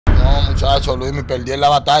muchacho, Luis, me perdí en la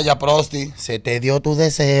batalla, Prosti. Se te dio tu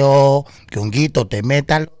deseo, que Onguito te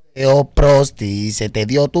meta el dedo, Prosti. Se te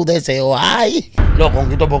dio tu deseo, ay. Loco,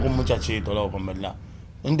 Onguito es poco un muchachito, loco, en verdad.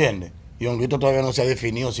 ¿Entiendes? Y Onguito todavía no se ha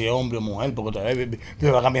definido si es hombre o mujer, porque todavía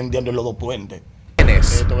me va cambiando en los dos puentes.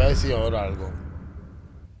 Te voy a decir ahora algo.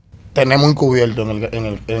 Tenemos encubierto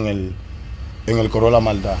en el coro de la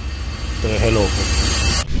maldad. Te dejé loco.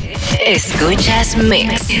 Escuchas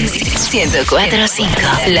Mix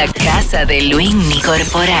 104.5, la casa de Luinny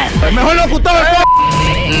Corporan. El mejor locutor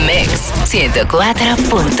del Mix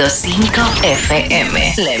 104.5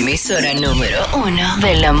 FM, la emisora número 1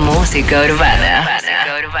 de la música urbana.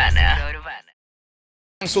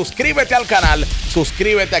 Suscríbete al canal,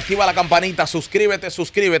 suscríbete, activa la campanita,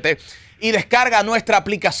 suscríbete y descarga nuestra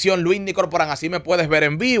aplicación Luinny Corporan. Así me puedes ver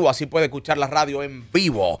en vivo, así puedes escuchar la radio en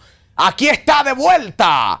vivo. Aquí está de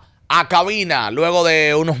vuelta a cabina luego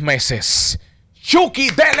de unos meses.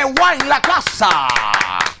 Chuky de Lewa en la casa.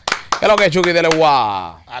 ¿Qué es lo que es Chuky de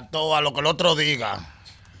Lewa? A todo, a lo que el otro diga.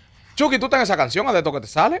 Chuky, ¿tú tienes esa canción? ¿A de esto que te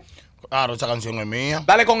sale? Claro, esa canción es mía.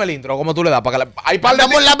 Dale con el intro, como tú le das. Para que hay par de...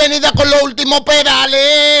 Andamos en la avenida con los últimos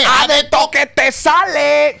pedales. ¡A de toque te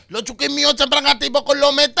sale! Los Chuky míos siempre activos con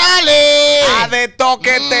los metales. ¡A de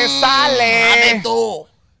toque te sale! ¡A de todo!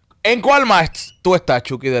 ¿En cuál más tú estás,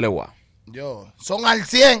 Chuky de Lewa? Yo, son al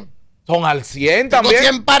 100. Son al 100 Tengo también.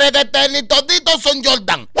 100 pares de tenis, toditos son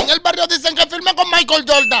Jordan. En el barrio dicen que firme con Michael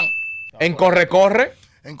Jordan. En corre.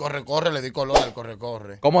 En corre, le di color al corre.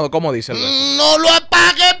 ¿Cómo dice el verso? No lo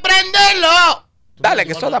apagues, préndelo. Dale,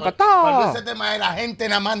 que eso da para Cuando todo. ese tema de la gente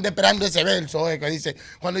nada más esperando ese verso, que dice,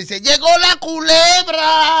 cuando dice, llegó la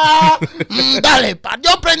culebra. Dale, para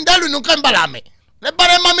yo prenderlo y nunca embalarme. Le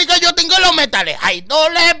parece, mami, que yo tengo los metales. Ay, no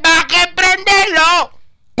le bajes, prenderlo.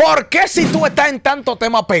 ¿Por qué si tú estás en tanto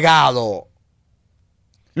tema pegado,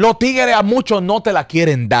 los tigres a muchos no te la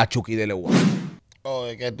quieren dar, Chuky de Lewa? Oh,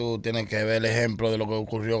 es que tú tienes que ver el ejemplo de lo que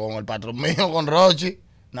ocurrió con el patrón mío, con Rochi.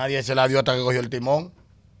 Nadie se la dio hasta que cogió el timón.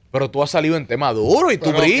 Pero tú has salido en tema duro y tú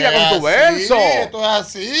Pero brillas que con tu así, verso. Esto es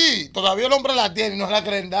así. Todavía el hombre la tiene y no la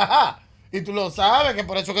quieren dar. Y tú lo sabes, que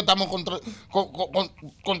por eso que estamos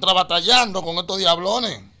contrabatallando con estos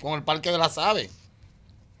diablones, con el Parque de las Aves.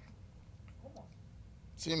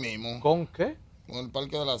 Sí mismo. ¿Con qué? Con el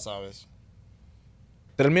Parque de las Aves.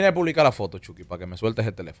 Termina de publicar la foto, Chuky, para que me sueltes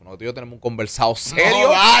el teléfono. Tú y yo tenemos un conversado No, serio.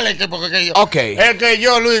 vale, porque yo. Ok. Es que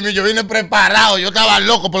yo, Luis, yo vine preparado. Yo estaba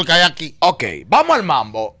loco por caer aquí. Ok, vamos al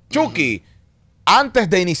mambo. Chuky, antes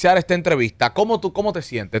de iniciar esta entrevista, ¿cómo te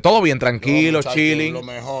sientes? ¿Todo bien, tranquilo, No, muchacho, chilling? lo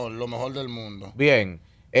mejor del mundo. Bien.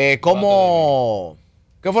 ¿Qué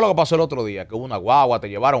fue lo que pasó el otro día? Que hubo una guagua, te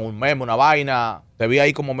llevaron un meme, una vaina. Te vi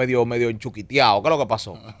ahí como medio enchuquiteado. ¿Qué es lo que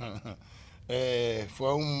pasó? Fue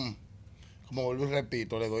como vuelvo y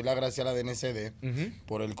repito, le doy la gracia a la DNCD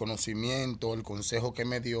por el conocimiento, el consejo que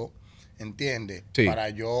me dio, ¿entiendes? Sí. Para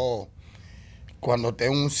yo, cuando esté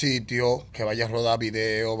en un sitio, que vaya a rodar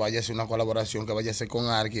video, vaya a hacer una colaboración, que vaya a hacer con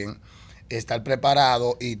alguien, estar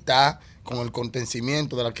preparado y estar con el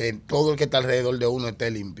convencimiento de que todo el que está alrededor de uno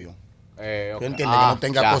esté limpio. Okay. ¿Tú entiendes? Que no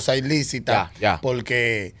tenga cosas ilícitas, Ya.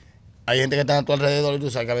 porque hay gente que está a tu alrededor y tú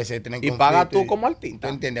sabes que a veces tienen Y paga tú como artista.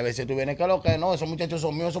 ¿Tú entiendes? A veces tú vienes que lo que no, esos muchachos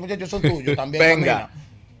son míos, esos muchachos son tuyos también. Venga.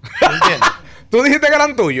 ¿Tú entiendes? ¿Tú dijiste que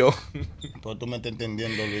eran tuyos? Pues tú me estás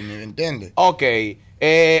entendiendo, Luis, ¿me entiendes? Ok.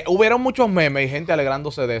 Hubieron muchos memes y gente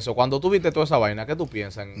alegrándose de eso. Cuando tú viste toda esa vaina, ¿qué tú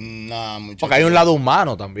piensas? Nah, muchachos. Porque hay un lado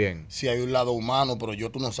humano también. Sí, hay un lado humano, pero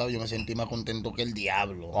tú no sabes, yo me sentí más contento que el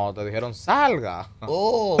diablo. Cuando te dijeron, salga.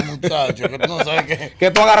 Oh, muchacho, que tú no sabes que... Que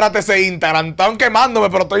tú agarraste ese Instagram. Están quemándome,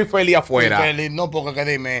 pero estoy feliz afuera. Feliz, no, porque que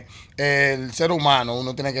dime, el ser humano,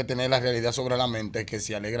 uno tiene que tener la realidad sobre la mente que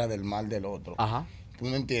se alegra del mal del otro. Ajá. Tú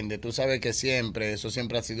no entiendes, tú sabes que eso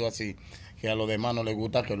siempre ha sido así, que a los demás no les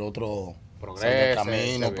gusta que el otro Progrese, salga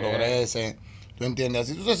camino, se progrese. Tú entiendes,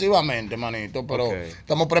 así sucesivamente, manito, pero Ok.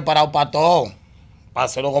 estamos preparados para todo, para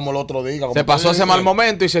hacerlo como el otro diga. Como Se tú pasó ese dices. mal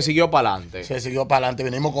momento y se siguió para adelante. Se siguió para adelante,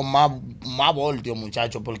 venimos con más voltios,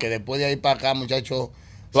 muchachos, porque después de ahí para acá, muchachos...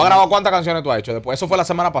 ¿Tú has grabado cuántas canciones tú has hecho después? Eso fue la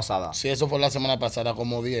semana pasada. Sí, eso fue la semana pasada,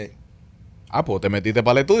 como 10. Ah, pues te metiste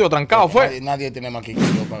para el estudio trancado, fue. Nadie tiene más que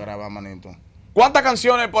yo para grabar, manito. ¿Cuántas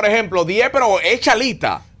canciones, por ejemplo? 10, pero hecha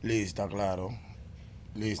lista. Lista, claro.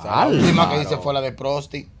 Lista. Ah, La última que claro. hice fue la de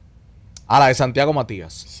Prosti. Ah, la de Santiago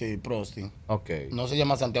Matias. Sí, Prosti. Ok. No se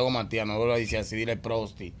llama Santiago Matias, no lo dice así, dile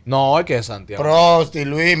Prosti. No, es que es Santiago. Prosti,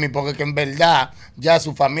 Luinny, porque que en verdad ya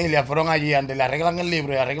su familia fueron allí donde le arreglan el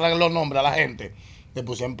libro y arreglan los nombres a la gente. Le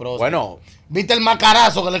pusieron Prosti. Bueno. ¿Viste el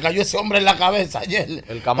macarazo que le cayó a ese hombre en la cabeza ayer?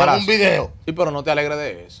 El camarazo. En un video. Sí, pero no te alegres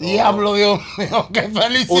de eso. Diablo, Dios mío, qué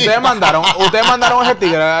felicidad. Ustedes mandaron a ese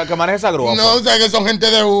tigre que maneja esa grúa. No, o sea que son gente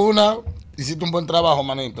de una. Hiciste un buen trabajo,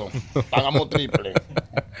 manito. Pagamos triple.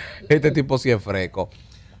 Este tipo sí es fresco.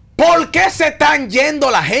 ¿Por qué se están yendo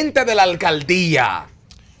la gente de la alcaldía?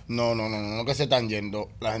 No que se están yendo.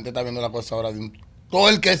 La gente está viendo la cosa ahora de todo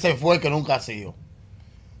el que se fue que nunca ha sido.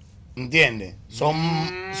 ¿Entiendes? Son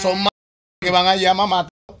más que van allá, mamá,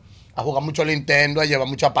 a jugar mucho Nintendo, a llevar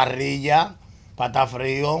mucha parrilla, para estar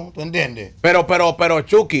frío. ¿Tú entiendes? Pero,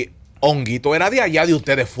 Chuky, Onguito era de allá de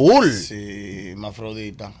ustedes full. Sí,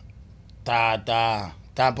 Mafrodita. Está.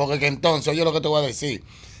 Porque que entonces, oye lo que te voy a decir.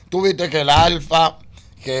 Tú viste que el Alfa,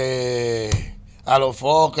 que a los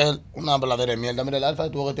Fokker, una verdadera mierda. Mira, el Alfa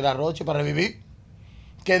tuvo que tirar roche para revivir.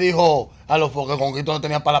 ¿Qué dijo a los Fokker? Que Onguito no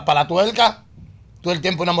tenía para la tuerca. Todo el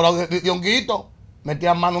tiempo enamorado de Onguito.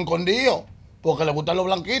 Metía mano escondido. Porque le gustan los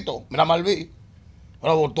blanquitos. Mira a Malví.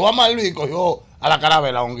 Pero votó a Malví y cogió a la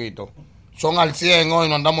carabela, Onguito. Son al 100 hoy,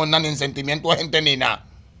 no andamos en nada, ni en sentimiento de gente ni nada.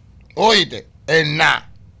 Oíste, en nada.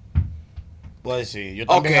 Pues sí, yo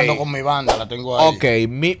también ando con mi banda, la tengo ahí. Ok,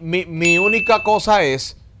 mi única cosa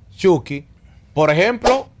es, Chuky, por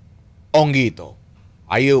ejemplo, Onguito.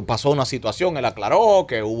 Ahí pasó una situación, él aclaró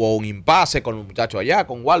que hubo un impasse con los muchachos allá,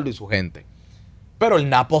 con Waldo y su gente. Pero el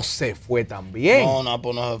Napo se fue también. No,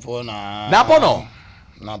 Napo no se fue nada. ¿Napo no?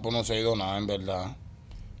 Napo no se ha ido nada, en verdad.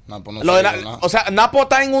 Napo no se ha ido nada. O sea, Napo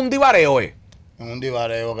está en un divareo, En un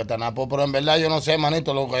divareo que está Napo, pero en verdad yo no sé,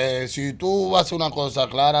 manito, lo que si tú vas a hacer una cosa,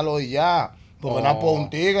 acláralo y ya. Porque Napo es un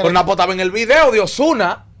tigre. Pero Napo estaba en el video de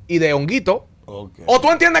Ozuna y de Onguito. Okay. ¿O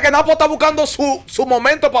tú entiendes que Napo está buscando su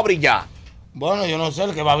momento para brillar? Bueno, yo no sé,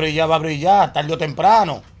 el que va a brillar, tarde o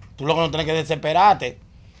temprano. Tú lo que no tienes que desesperarte.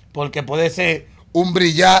 Porque puede ser un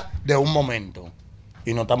brillar de un momento.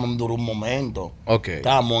 Y no estamos en duro un momento. Okay.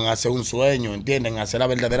 Estamos en hacer un sueño, ¿entienden? En hacer la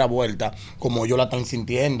verdadera vuelta como ellos la están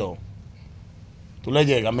sintiendo. Tú le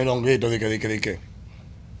llegas, mira, Onguito, di que.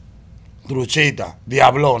 Truchita,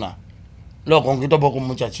 diablona. Loco, Onguito es poco un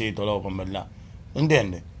muchachito, loco, en verdad.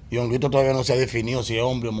 ¿Entiendes? Y Onguito todavía no se ha definido si es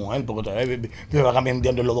hombre o mujer, porque todavía va cambiando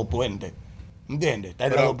en los dos puentes. ¿Entiendes?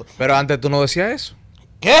 Pero antes tú no decías eso.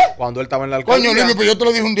 ¿Qué? Cuando él estaba en la alcaldía. Coño, Luinny, pues yo te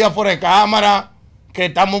lo dije un día fuera de cámara, que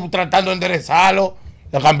estamos tratando de enderezarlo.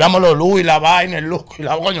 Le cambiamos los luz y la vaina, el luz y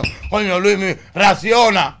la... Coño, Luinny,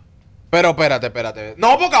 raciona. Pero espérate.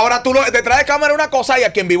 No, porque ahora tú detrás de cámara es una cosa y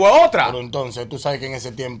aquí en vivo es otra. Pero entonces, tú sabes que en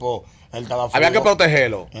ese tiempo él estaba frío. Había que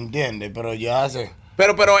protegerlo. ¿Entiendes? Pero ya sé.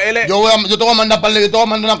 Pero él es... Yo te voy a mandar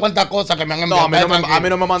una cuantas cosas que me han enviado. No, a mí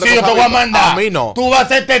no me mandan cosas. Sí, yo te voy a mandar. A mí no. Tú vas a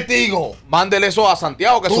ser testigo. Mándele eso a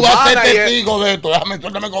Santiago, que tú vas a ser testigo de esto.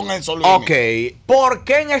 Suéltame con eso, Luinny. Ok. ¿Por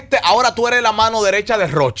qué ahora tú eres la mano derecha de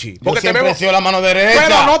Rochi? Porque yo siempre he sido la mano derecha.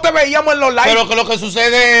 Pero no te veíamos en los lives. Pero que lo que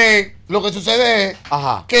sucede es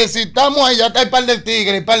Ajá. que si estamos ahí, ya está el par del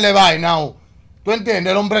tigre y par de vaina. ¿Tú entiendes?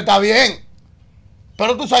 El hombre está bien.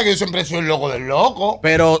 Pero tú sabes que yo siempre soy el loco del loco.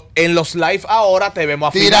 Pero en los live ahora te vemos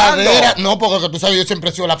afinando. Tiradera. No, porque tú sabes que yo siempre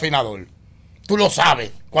he sido el afinador. Tú lo sabes.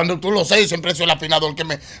 Cuando tú lo sabes, yo siempre he sido el afinador. Que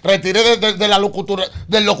me retiré de la locutura,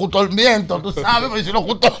 del locutormiento. Tú sabes, porque soy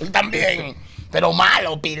locutor también. Pero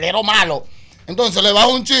malo, pilero malo. Entonces le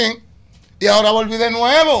bajo un chin y ahora volví de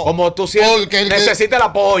nuevo. Como tú siempre necesitas el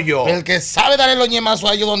apoyo. El que sabe darle los ñemazos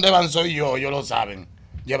a ellos donde van soy yo. Ellos lo saben.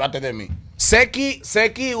 Llévate de mí.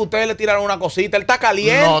 Seki, ustedes le tiraron una cosita, él está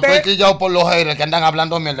caliente. No, estoy quillado por los haters que andan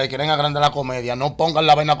hablando mierda y quieren agrandar la comedia. No pongan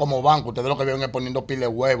la vaina como banco. Ustedes lo que vienen es poniendo pile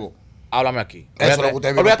huevo. Háblame aquí. Eso es lo que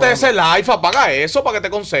ustedes vienen. Olvídate de ese live, apaga eso para que te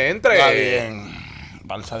concentres. Está bien.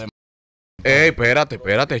 Balsa de... Ey,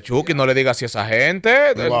 espérate, Chuky, no le digas así a esa gente.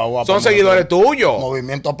 Son seguidores tuyos.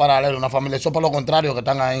 Movimiento paralelo, una familia. Eso por lo contrario que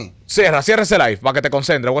están ahí. Cierra ese live para que te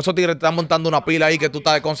concentres. O esos tigres te están montando una pila ahí que tú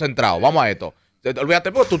estás desconcentrado. Vamos a esto.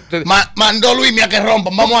 Olvídate, pues mandó Luinny a que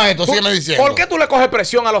rompan. Vamos a esto, sígueme diciendo. ¿Por qué tú le coges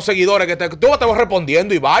presión a los seguidores que tú te vas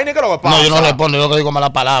respondiendo y vaina? ¿Qué es lo que pasa? No, yo no respondo, yo lo que digo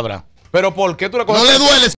mala palabra. Pero ¿por qué tú le coges presión?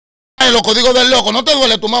 No le duele, los códigos del loco. No te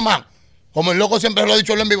duele tu mamá. Como el loco siempre lo ha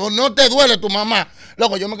dicho en vivo. No te duele tu mamá.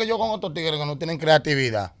 Loco, yo me quedo con otros tigres que no tienen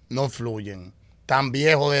creatividad. No fluyen. Tan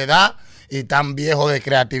viejos de edad y tan viejos de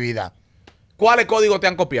creatividad. ¿Cuáles códigos te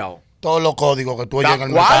han copiado? Todos los códigos que tú oyes en el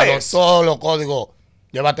mercado. Todos los códigos.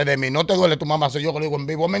 Llévate de mí. No te duele tu mamá. Soy yo que lo digo en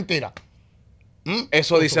vivo. Es mentira.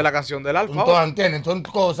 Eso dice la canción del Alfa. Entonces, ¿entiendes? Son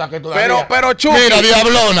cosas que todavía... Pero Chuky. Mira,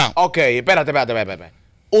 diablona. Ok, espérate.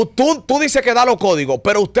 Tú dices que da los códigos,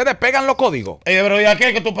 pero ustedes pegan los códigos. Pero ¿y a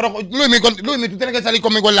qué? Que tú, Luinny, tú tienes que salir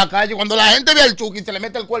conmigo en la calle. Cuando la gente ve al Chuky, se le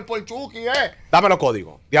mete el cuerpo al Chuky, Dame los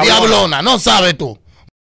códigos. Diablona, no sabes tú.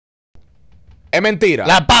 Es mentira.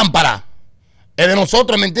 La pámpara. Es de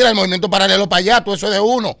nosotros, es mentira, el movimiento paralelo para allá, todo eso es de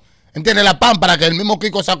uno. ¿Entiendes? La pámpara, que el mismo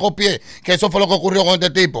Kiko sacó pie, que eso fue lo que ocurrió con este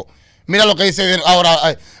tipo. Mira lo que dice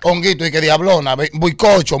ahora Onguito y que diablona,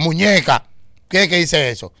 buicocho, muñeca. ¿Qué es que dice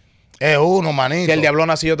eso? Es uno, manito. Que el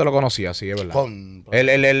diablona sí yo te lo conocía, sí, es verdad.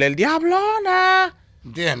 El diablona.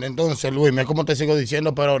 ¿Entiendes? Entonces, Luis, ¿cómo te sigo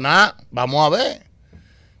diciendo? Pero nada, vamos a ver.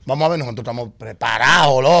 Vamos a ver, nosotros estamos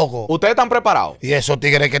preparados, loco. ¿Ustedes están preparados? Y esos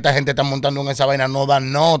tigres que esta gente está montando en esa vaina no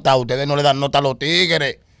dan nota. Ustedes no le dan nota a los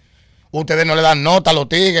tigres. Ustedes no le dan nota a los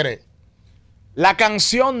tigres. La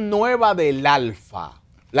canción nueva del Alfa,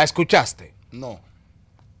 ¿la escuchaste? No.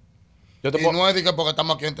 Yo te Y no es de que porque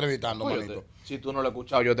estamos aquí entrevistando, no, manito. si tú no lo has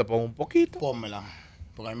escuchado, yo te pongo un poquito. Pónmela.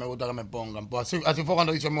 Porque a mí me gusta que me pongan. Pues así fue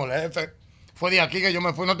cuando dice mi jefe. Fue de aquí que yo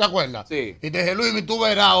me fui, ¿no te acuerdas? Sí. Y te dije, Luis, tú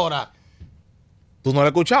verás ahora. ¿Tú no lo has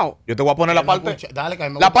escuchado? Yo te voy a poner la parte. Dale, que a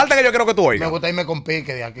mí me la gusta, parte que yo quiero que tú oigas. me gusta irme con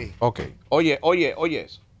pique de aquí. Ok. Oye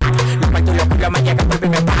eso. Me llega por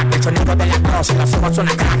primer pack, el sonido de la cross y los ojos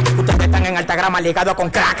suenan crack. Ustedes están en Altagrama ligado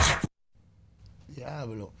con crack.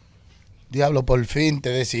 Diablo. Diablo, por fin te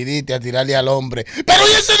decidiste a tirarle al hombre. Pero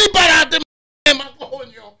 ¿y ese disparate,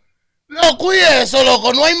 coño? Loco, y eso,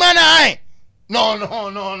 loco, no hay maná, No, Luis,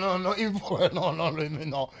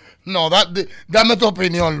 no, dame tu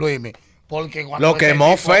opinión, Luis. Porque cuando lo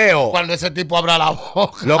quemó feo. Cuando ese tipo abra la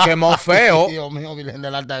boca. Lo quemó feo. Dios mío, Virgen de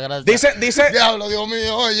la Alta Gracia. Dice. Diablo, Dios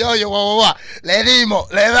mío, oye, guau. Le dimos,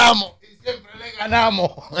 le damos y siempre le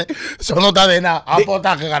ganamos. Eso no está de nada.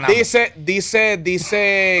 Apostar que ganamos.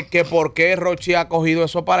 Dice que por qué Rochi ha cogido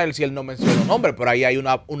eso para él si él no menciona nombre. Pero ahí hay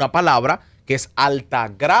una palabra que es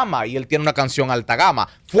Altagrama y él tiene una canción Altagama.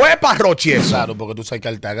 Fue para Rochi eso. Claro, porque tú sabes que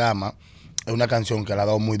Altagama es una canción que le ha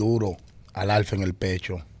dado muy duro al Alfa en el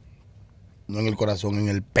pecho. No en el corazón, en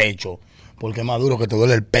el pecho. Porque es más duro que te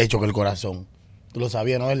duele el pecho que el corazón. Tú lo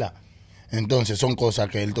sabías, ¿no es verdad? Entonces son cosas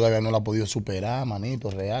que él todavía no la ha podido superar,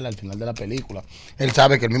 manito, real, al final de la película. Él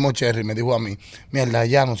sabe que el mismo Cherry me dijo a mí, mierda,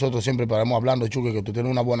 ya nosotros siempre paramos hablando, Chuky, que tú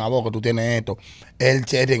tienes una buena boca, tú tienes esto. El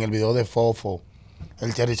Cherry en el video de Fofo,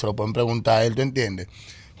 el Cherry se lo pueden preguntar a él, ¿tú entiendes?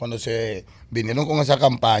 Cuando se vinieron con esa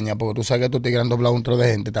campaña, porque tú sabes que estos tigres han doblado un tro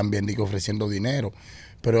de gente también, digo, ofreciendo dinero.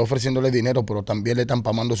 Pero ofreciéndole dinero, pero también le están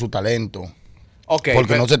pamando su talento. Okay,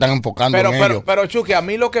 porque no se están enfocando en ello. Pero Chuky, a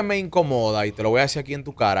mí lo que me incomoda, y te lo voy a decir aquí en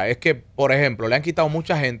tu cara, es que, por ejemplo, le han quitado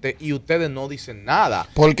mucha gente y ustedes no dicen nada.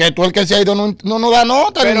 Porque tú el que se ha ido no da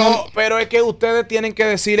nota. Pero es que ustedes tienen que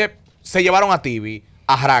decirle, se llevaron a Tibi,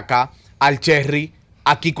 a Jraca, al Cherry,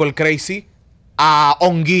 a Kiko el Crazy, a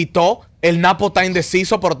Onguito, el Napo está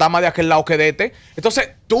indeciso, pero está más de aquel lado que de este. Entonces,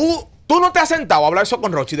 tú no te has sentado a hablar eso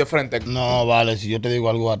con Rochi de frente. No, vale, si yo te digo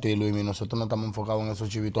algo a ti, Luis, nosotros no estamos enfocados en esos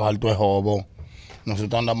chivitos altos de jobo.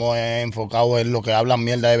 Nosotros andamos enfocados en lo que hablan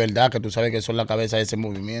mierda de verdad, que tú sabes que son la cabeza de ese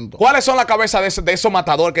movimiento. ¿Cuáles son las cabezas de esos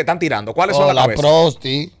matadores que están tirando? ¿Cuáles son las la cabezas?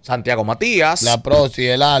 Prosti. Santiago Matias. La Prosti,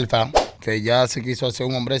 el Alfa, que ya se quiso hacer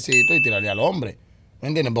un hombrecito y tirarle al hombre. ¿Me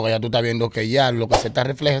entiendes? Porque ya tú estás viendo que ya lo que se está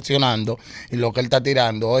reflexionando y lo que él está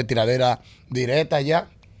tirando es tiradera directa ya.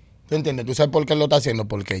 ¿Tú entiendes? ¿Tú sabes por qué él lo está haciendo?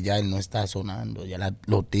 Porque ya él no está sonando. Ya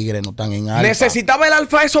los tigres no están en Alfa. ¿Necesitaba el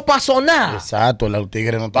Alfa eso para sonar? Exacto, los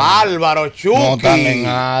tigres no están. Bárbaro, Chuky. No están en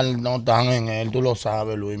él, no están en él. Tú lo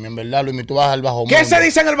sabes, Luis. En verdad, Luis, tú vas al bajo mundo. ¿Qué se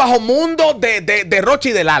dice en el bajo mundo de Rochi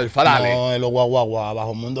y del Alfa? Dale. No, es lo guaguaguá.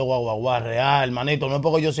 Bajo mundo guaguaguá. Real, manito. No es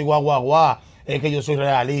porque yo soy guaguaguá. Es que yo soy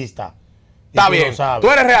realista. Está bien. Tú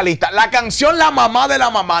eres realista. La canción La Mamá de la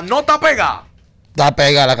Mamá no está pegada. Está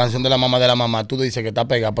pegada la canción de la mamá. Tú dices que está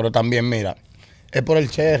pegada, pero también, mira, es por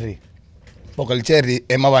el Cherry. Porque el Cherry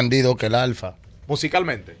es más bandido que el Alfa.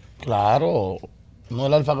 Musicalmente. Claro. No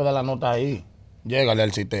el Alfa que da la nota ahí. Llégale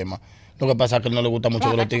al sistema. Lo que pasa es que no le gusta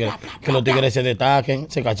mucho que los tigres se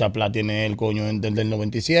destaquen. Se cachapla tiene el coño del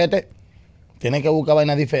 97. Tiene que buscar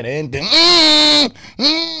vainas diferentes.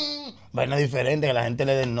 Vainas diferentes que la gente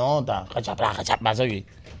le dé nota. Cachapla, seguir.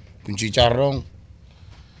 Un chicharrón.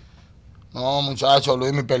 No, muchacho,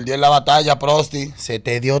 Luis, me perdí en la batalla, Prosti. Se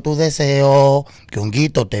te dio tu deseo, que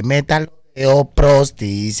Onguito te meta el deseo,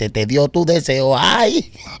 Prosti. Se te dio tu deseo,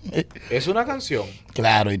 ay. Es una canción.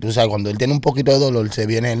 Claro, y tú sabes, cuando él tiene un poquito de dolor, se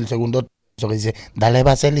viene el segundo que dice, dale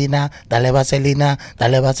vaselina, dale vaselina,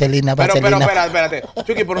 dale vaselina, vaselina. Pero, espérate.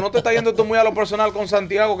 Chuky, pero no te está yendo tú muy a lo personal con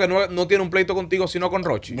Santiago, que no tiene un pleito contigo, sino con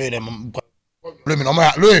Rochi. Mire, Luis, no me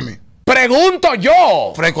Luis. ¡Pregunto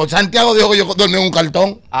yo! Fresco, Santiago dijo que yo dormí en un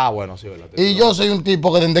cartón. Ah, bueno, sí, verdad. Y yo soy un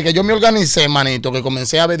tipo que desde que yo me organicé, manito, que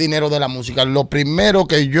comencé a ver dinero de la música, lo primero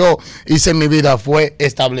que yo hice en mi vida fue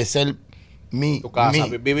establecer tu casa,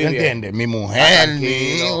 vivir ¿me entiendes? Mi mujer, mi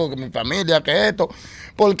hijo, mi familia, que esto.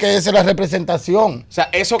 Porque esa es la representación. O sea,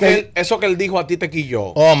 eso que él dijo a ti te quilló.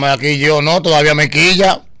 Hombre, aquí yo no, todavía me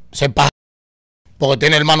quilla. Se pasa. Porque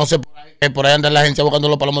tiene hermanos por ahí anda en la agencia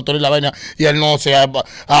buscándolo para los motores y la vaina. Y él no se a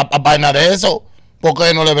vaina de eso.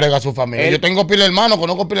 Porque él no le brega a su familia. Yo tengo pila de hermanos,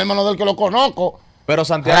 conozco pila de hermanos del que lo conozco. Pero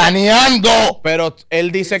Santiago. Raneando. Pero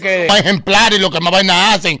él dice que. Más ejemplares y lo que más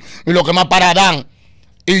vaina hacen y lo que más paradan.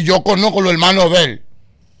 Y yo conozco los hermanos de él.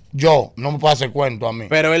 Yo, no me puedo hacer cuento a mí.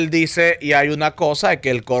 Pero él dice, y hay una cosa, es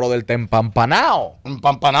que el coro del está empampanado.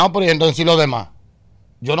 Empampanado, pero y entonces lo demás.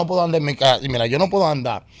 Yo no puedo andar en mi casa. Y mira, yo no puedo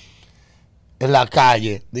andar en la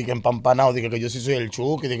calle, dije empampanado, dije que yo sí soy el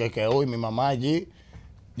Chuky, dije que hoy mi mamá allí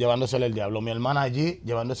llevándosele el diablo, mi hermana allí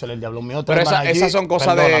llevándosele el diablo, mi otra hermana allí, esas son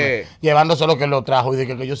cosas de... llevándose lo que lo trajo, y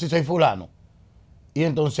dije que yo sí soy fulano. Y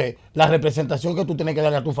entonces, la representación que tú tienes que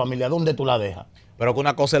darle a tu familia, ¿dónde tú la dejas? Pero que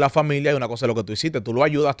una cosa es la familia y una cosa es lo que tú hiciste. Tú lo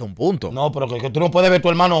ayudas hasta un punto. No, pero que tú no puedes ver a tu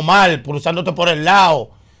hermano mal, cruzándote por el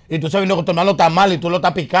lado. Y tú sabes que tu hermano está mal y tú lo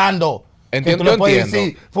estás picando. Entiendo, que tú le puedes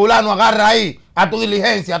decir, fulano, agarra ahí, a tu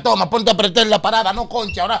diligencia, toma, ponte a apretar la parada, no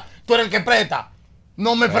concha, ahora tú eres el que presta.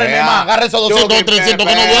 No me frene más, agarra esos 200 o 300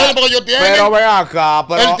 que no duelen porque yo tiene. Pero ve acá,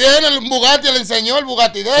 pero... Él tiene el Bugatti, le enseñó el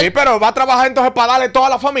Bugatti de él. Sí, pero va a trabajar entonces para darle todo a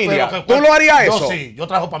la familia. ¿Tú lo harías eso? Yo sí, yo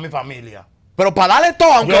trabajo para mi familia. Pero para darle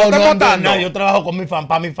todo, aunque yo no esté votando. No, yo trabajo con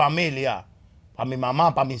para mi familia, para mi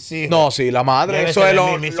mamá, para mis hijos. No, sí, la madre, eso es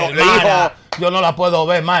lo mis hijos. Yo no la puedo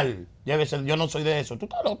ver mal. Llévese, yo no soy de eso. Tú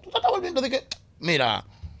te estás volviendo de que, mira,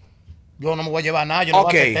 yo no me voy a llevar nada, yo no voy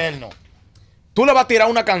a ser eterno. Tú le vas a tirar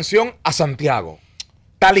una canción a Santiago.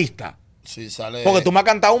 ¿Está lista? Sí, sale. Porque tú me has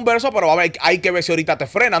cantado un verso, pero a ver, hay que ver si ahorita te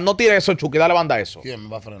frenan. No tires eso, Chuky, dale banda a eso. ¿Quién me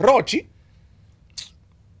va a frenar? Rochi.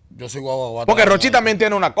 Yo soy guau. Porque Rochi también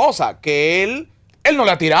tiene una cosa, que él no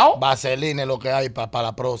le ha tirado. Vaseline es lo que hay para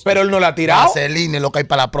la prosti. Pero él no le ha tirado. Vaseline es lo que hay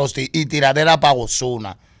para la prosti y tiradera para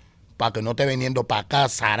Ozuna. Para que no te viniendo para acá,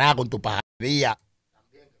 Sará, con tu pajaría.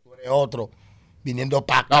 También que tú eres otro. Viniendo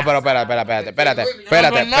para acá. No, pero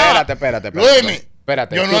espérate. Luinny,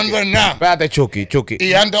 Espérate. yo no ando en nada. Espérate, Chuky.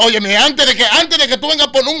 Y óyeme, antes de que tú vengas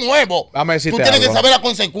a poner un huevo, tú tienes que saber la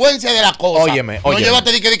consecuencia de la cosa. Óyeme. No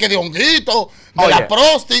llévate de honguito, de la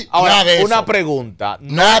prosti, ahora, nada de eso. Una pregunta.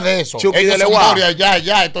 Nada de eso. Chuky Ellos de son Lewa. glorias,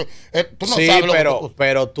 ya. Tú no Sí, sabes lo que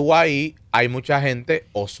pero tú ahí, hay mucha gente,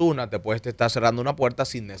 Ozuna te puede estar cerrando una puerta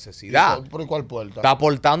sin necesidad. ¿Por cuál puerta? Está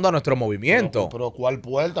aportando a nuestro movimiento. Pero ¿cuál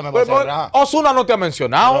puerta me va a cerrar? Ozuna no te ha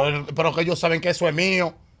mencionado. Pero que ellos saben que eso es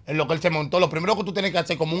mío. En lo que él se montó. Lo primero que tú tienes que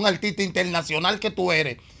hacer, como un artista internacional que tú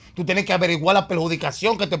eres, tú tienes que averiguar la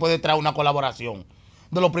perjudicación que te puede traer una colaboración.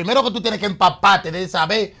 De lo primero que tú tienes que empaparte de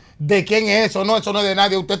saber de quién es eso. No, eso no es de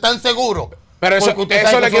nadie. ¿Usted está seguro? Pero eso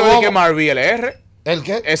le quiero decir que Marví LR. ¿El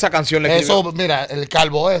qué? Esa canción le escribió. Eso, mira, el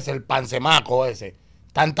calvo ese, el pancemaco ese.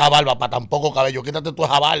 Tanta barba para tan poco cabello. Quítate tú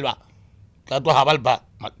esa barba. Quítate tú esa barba.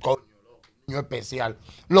 Coño, especial.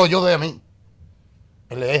 Lo oyó de mí.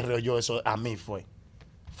 El R oyó eso a mí fue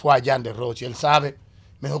allá de Rochi, él sabe,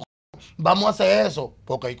 me dijo, vamos a hacer eso,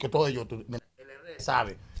 porque que todo ello, el R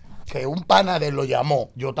sabe, que un pana de él lo llamó,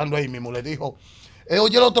 yo estando ahí mismo, le dijo,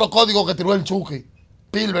 oye el otro código que tiró el Chuky,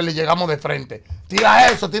 Pilber, le llegamos de frente, tira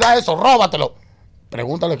eso, róbatelo,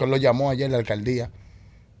 pregúntale que él lo llamó ayer en la alcaldía,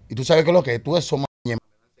 y tú sabes que lo que tú eso me dan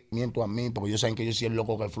seguimiento a mí, porque ellos saben que yo soy el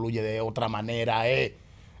loco que fluye de otra manera,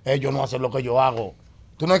 ellos no hacen lo que yo hago.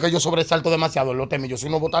 Tú no es que yo sobresalto demasiado en los temas. Yo soy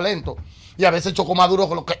un nuevo talento. Y a veces choco más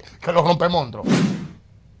duro que los rompemonstruos.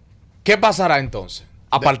 ¿Qué pasará entonces?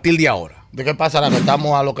 A partir de ahora. ¿De qué pasará? Que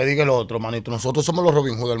estamos a lo que diga el otro, manito. Nosotros somos los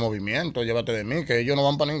Robin Hood del movimiento. Llévate de mí, que ellos no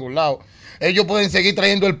van para ningún lado. Ellos pueden seguir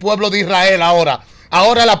trayendo el pueblo de Israel ahora.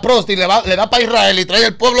 Ahora la prosti le da para Israel y trae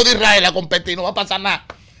el pueblo de Israel a competir. No va a pasar nada.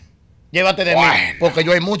 Llévate de mí. Porque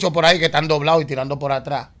yo hay muchos por ahí que están doblados y tirando por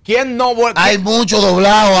atrás. ¿Quién no Hay muchos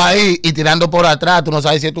doblados ahí y tirando por atrás. Tú no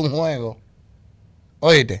sabes si esto es un juego.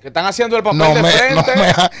 ¿Oíste? Que están haciendo el papel de frente.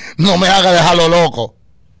 No me haga dejarlo loco.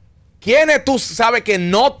 ¿Quiénes tú sabes que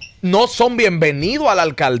no son bienvenidos a la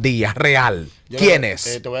alcaldía real?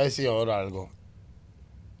 ¿Quiénes? Te voy a decir ahora algo.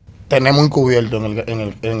 Tenemos encubierto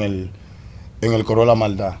en el coro de la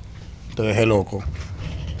maldad. Te dejé loco.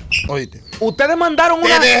 ¿Oíste? Ustedes mandaron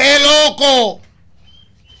 ¡Te dejé loco!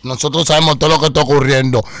 Nosotros sabemos todo lo que está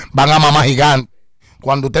ocurriendo. Van a mamá gigante.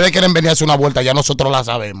 Cuando ustedes quieren venir a hacer una vuelta, ya nosotros la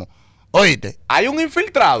sabemos. ¿Oíste? Hay un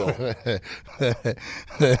infiltrado.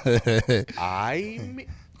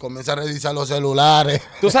 Comienza a revisar los celulares.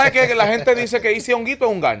 Tú sabes que la gente dice que hice Onguito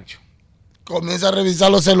es un gancho. Comienza a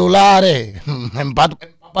revisar los celulares.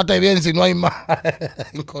 Empápate bien si no hay más.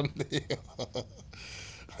 Escondido.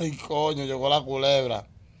 Ay, coño, llegó la culebra.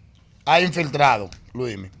 Hay infiltrado,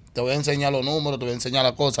 Luinny. Te voy a enseñar los números, te voy a enseñar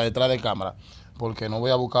las cosas detrás de cámara. Porque no voy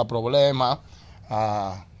a buscar problemas.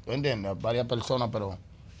 ¿Tú entiendes? Varias personas, pero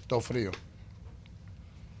todo frío.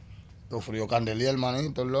 Todo frío. Candelier,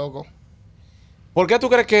 hermanito, el loco. ¿Por qué tú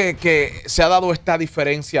crees que se ha dado esta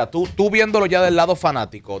diferencia? Tú viéndolo ya del lado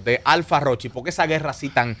fanático de Alfa Rochi, ¿por qué esa guerra así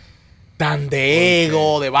tan de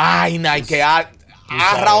ego, de vaina y que ha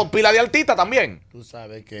agarrado pila de altita también? Tú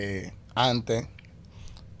sabes que antes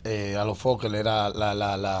a los Fokker era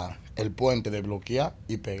el puente de bloquear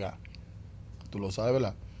y pegar. Tú lo sabes,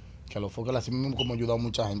 ¿verdad? Que a los Fokker así mismo como ha ayudado a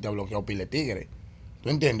mucha gente a bloquear pile tigre. ¿Tú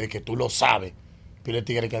entiendes? Que tú lo sabes. Pile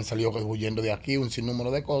tigre que han salido huyendo de aquí, un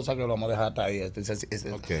sinnúmero de cosas que lo vamos a dejar hasta ahí,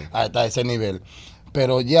 hasta ese nivel.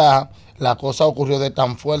 Pero ya la cosa ocurrió de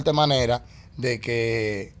tan fuerte manera de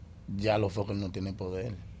que ya los Fokker no tienen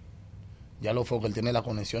poder. Ya los Fokker tiene las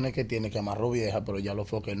conexiones que tiene, que amarró vieja, pero ya los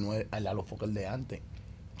Fokker no es a los Fokker de antes.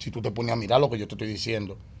 Si tú te pones a mirar lo que yo te estoy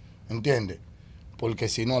diciendo, ¿entiendes? Porque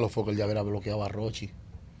si no, a los Fokker ya hubiera bloqueado a Rochi.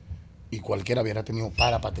 Y cualquiera hubiera tenido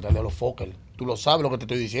para tirarle a los Fokker. Tú lo sabes lo que te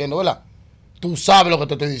estoy diciendo, ¿verdad? Tú sabes lo que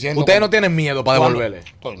te estoy diciendo. Ustedes no tienen miedo para devolverle.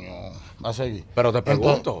 Coño, va a seguir. Pero te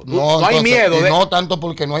pregunto. No hay miedo. No tanto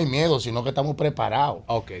porque no hay miedo, sino que estamos preparados.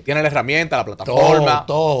 Ok, tiene la herramienta, la plataforma.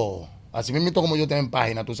 Todo. Así mismo como yo tengo en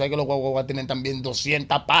página. Tú sabes que los guaguas tienen también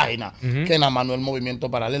 200 páginas. Que nada más no el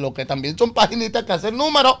movimiento paralelo, que también son paginitas que hacen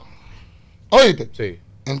números. ¿Oíste? Sí.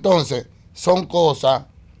 Entonces, son cosas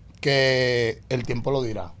que el tiempo lo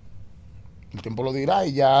dirá. El tiempo lo dirá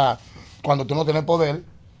y ya cuando tú no tienes poder,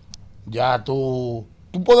 ya tú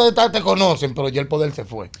puedes estar, te conocen, pero ya el poder se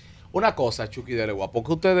fue. Una cosa, Chuky de Lewa, ¿por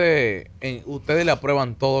qué ustedes le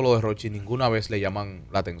aprueban todo lo de Rochi y ninguna vez le llaman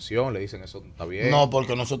la atención? Le dicen eso está bien. No,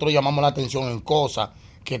 porque nosotros llamamos la atención en cosas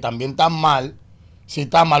que también están mal. Si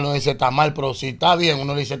está mal, uno dice está mal, pero si está bien,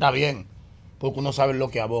 uno le dice está bien. Porque uno sabe lo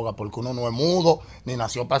que aboga, porque uno no es mudo, ni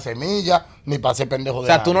nació para semilla, ni para ser pendejo de O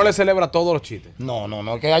sea, tú no le celebras todos los chistes. No,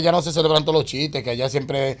 que allá no se celebran todos los chistes, que allá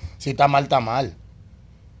siempre, si está mal, está mal.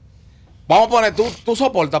 Vamos a poner, ¿tú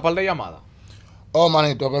soportas par de llamadas? Oh,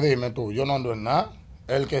 manito, que dime tú, yo no ando en nada.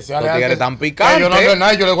 El que sea Los tigres tan que picantes. yo no ando en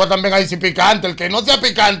nada, yo le voy a también a decir picante. El que no sea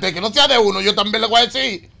picante, que no sea de uno, yo también le voy a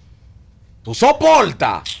decir. ¿Tú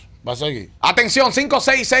soportas? Va a seguir. Atención,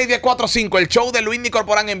 566-1045, el show de Luinny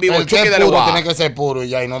Corporan en vivo. El que Chuky es de puro Lewa. tiene que ser puro y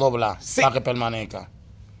ya, y no doblar, Sí. para que permanezca.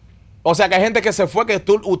 O sea, que hay gente que se fue, que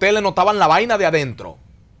ustedes le notaban la vaina de adentro.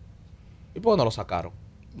 ¿Y por qué no lo sacaron?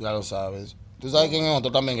 Ya lo sabes. Tú sabes quién es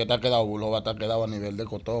otro también que está quedado, Bulo, está quedado a nivel de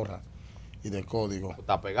cotorra y de código.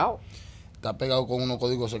 ¿Está pegado? Está pegado con unos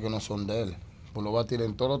códigos que no son de él. Bulo va a tirar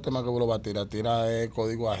en todos los temas que Bulo va a tirar. Tira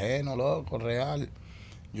código ajeno, loco, real.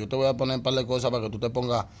 Yo te voy a poner un par de cosas para que tú te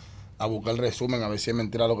pongas a buscar el resumen, a ver si es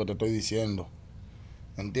mentira lo que te estoy diciendo.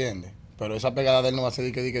 ¿Entiendes? Pero esa pegada de él no va a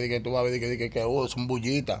ser que tú vas a ver que son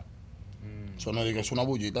bullitas. Eso no es que es una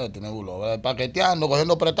bullita de tener Bulo. Paqueteando,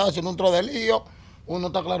 cogiendo prestado, haciendo un tro de lío. Uno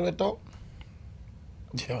está claro de todo.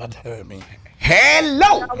 Llévate de mí.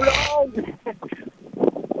 ¡Hello!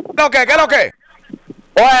 ¿Qué es lo que?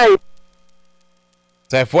 Oye,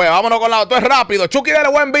 Se fue, vámonos con la... Esto es rápido. Chuky de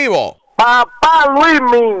Lewa en vivo. papá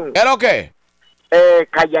Luinny, ¿Qué es lo que?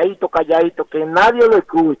 calladito, que nadie lo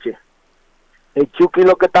escuche. El Chuky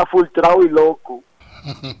lo que está frustrado y loco.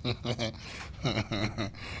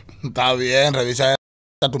 Está bien, revisa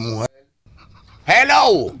a tu mujer.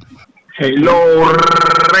 ¡Hello! Hello,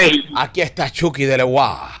 rey. Aquí está Chuky de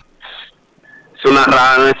Lewa. Es una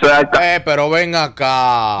rana, eso es alta. Pero ven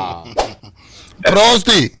acá.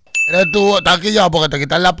 Prosti, eres tú, estás aquí ya porque te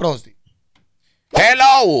quitan la prosti.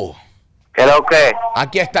 ¡Hello! ¿Qué es lo que?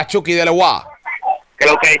 Aquí está Chuky de Lewa. ¿Qué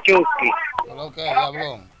es lo que es Chuky? ¿Qué es lo que,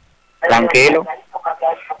 diablón? Tranquilo.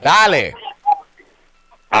 Dale,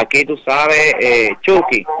 Aquí tú sabes,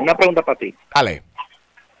 Chuky, una pregunta para ti. dale.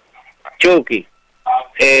 Chuky,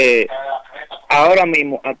 ahora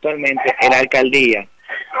mismo, actualmente, en la alcaldía,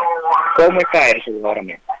 ¿cómo está eso ahora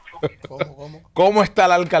mismo? ¿Cómo? ¿Cómo está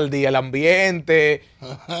la alcaldía, el ambiente?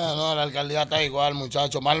 No, la alcaldía está igual,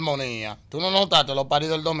 muchacho, más armonía. ¿Tú no notaste los paris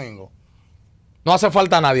del domingo? No hace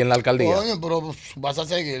falta nadie en la alcaldía. Coño, pero vas a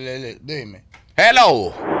seguir, dime.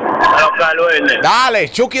 Hello. Dale,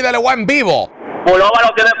 Chuky de Lewa en vivo. Pulova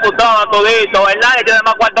lo tiene putado todito, ¿verdad? Y tiene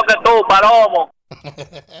más cuarto que tú, palomo.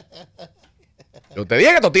 Yo te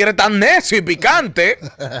dije que tú tienes tan necio y picante.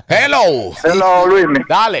 Hello. Hello, Luinny.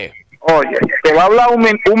 Dale. Oye, te va a hablar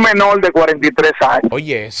un menor de 43 años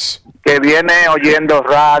Oyes. que viene oyendo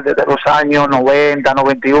rap desde los años 90,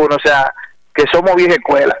 91, o sea, que somos vieja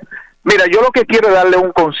escuela. Mira, yo lo que quiero es darle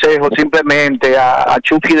un consejo simplemente a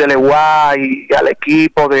Chuky de Lewa y al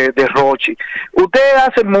equipo de Rochi. Ustedes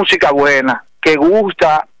hacen música buena, que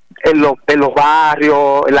gusta en los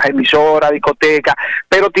barrios, en las emisoras, discotecas,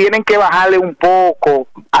 pero tienen que bajarle un poco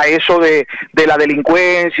a eso de la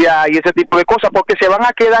delincuencia y ese tipo de cosas, porque se van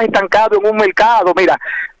a quedar estancados en un mercado. Mira,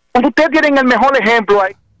 ustedes tienen el mejor ejemplo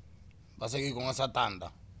ahí. Va a seguir con esa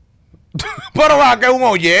tanda. Pero va, que es un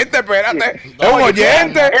oyente, espérate. Es un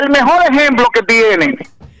oyente. El mejor ejemplo que tiene.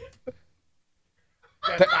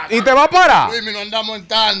 ¿Y te va a parar? Luis, no andamos en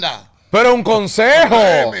tanda. Pero un consejo.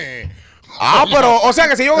 Ah, pero, o sea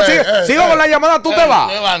que si yo sigo con la llamada, tú te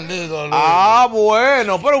vas. Qué bandido, Luis. Ah,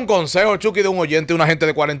 bueno, pero un consejo, Chuky, de un oyente, una gente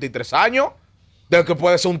de 43 años, de que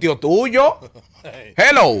puede ser un tío tuyo.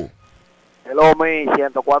 Hello. Hello, mi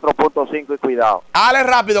 104.5 y cuidado. Hale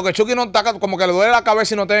rápido, que Chuky no está, como que le duele la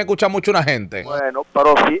cabeza y no tiene que escuchar mucho una gente. Bueno,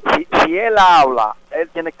 pero si él habla, él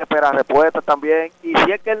tiene que esperar respuesta también. Y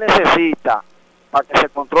si es que él necesita para que se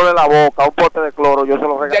controle la boca un pote de cloro, yo se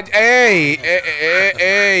lo regalo.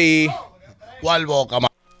 Ey. ¿Cuál boca, ma?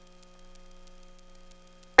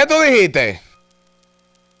 ¿Qué tú dijiste?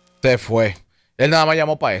 Se fue. Él nada más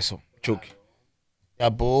llamó para eso, Chuky. Se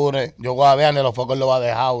apure. Yo voy a ver, a los focos lo va a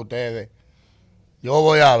dejar a ustedes. Yo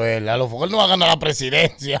voy a ver. A los focos no va a ganar la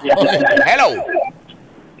presidencia. Hello.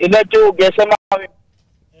 Y no, Chuky, ese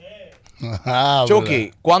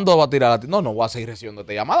Chuky, ¿cuándo va a tirar a ti? No voy a seguir recibiendo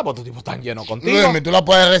esta llamada porque tu tipo tan lleno contigo. Luis, tú la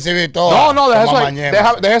puedes recibir toda. No, deja eso ahí.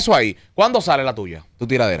 Deja eso ahí. ¿Cuándo sale la tuya, tu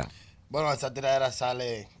tiradera? Bueno, esa tiradera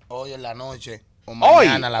sale hoy en la noche o ¿Hoy?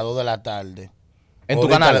 mañana a las 2 de la tarde. ¿En tu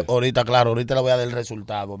canal? Ahorita, claro, ahorita le voy a dar el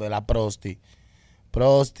resultado de la prosti.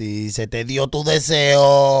 Prosti, se te dio tu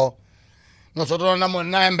deseo. Nosotros no andamos en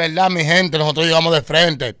nada, en verdad, mi gente. Nosotros llegamos de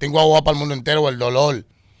frente. Tengo agua para el mundo entero, el dolor.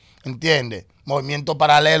 ¿Entiendes? Movimiento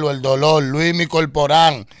paralelo, el dolor. Luinny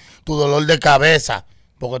Corporan, tu dolor de cabeza.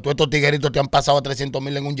 Porque tú estos tigueritos te han pasado a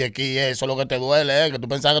 300,000 en un yequí. Eso es lo que te duele, que tú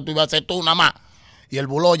pensabas que tú ibas a ser tú nada más. Y el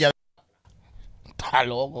buló ya... Está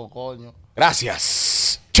loco, coño.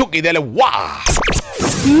 Gracias. Chuky de Lewa.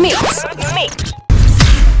 Mix.